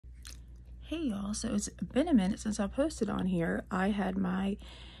Hey y'all, so it's been a minute since I posted on here. I had my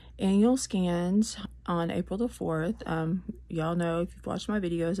annual scans on April the 4th. Y'all know, if you've watched my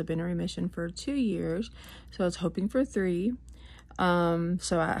videos, I've been in remission for 2 years, so I was hoping for 3.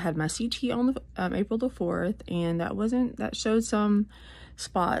 So I had my CT on the April the 4th, and that showed some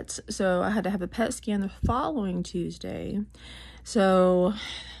spots, so I had to have a PET scan the following Tuesday. So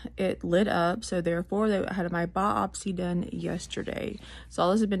it lit up, so therefore I had my biopsy done yesterday. So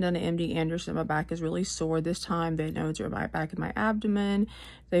all this has been done at MD Anderson. My back is really sore this time. They know it's my back and my abdomen.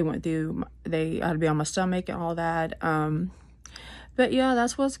 They went through, I had to be on my stomach and all that. But yeah,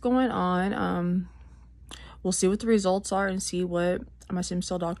 that's what's going on. We'll see what the results are and see what my stem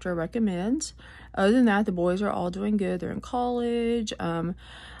cell doctor recommends. Other than that, the boys are all doing good. They're in college. I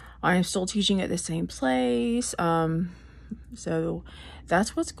am still teaching at the same place. So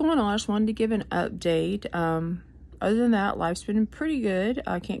that's what's going on. I just wanted to give an update. Other than that, life's been pretty good.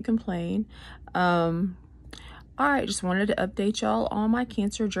 I can't complain. All right, just wanted to update y'all on my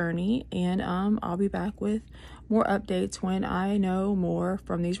cancer journey, and I'll be back with more updates when I know more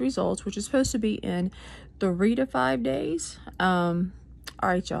from these results, which is supposed to be in 3 to 5 days. All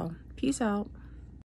right, y'all. Peace out.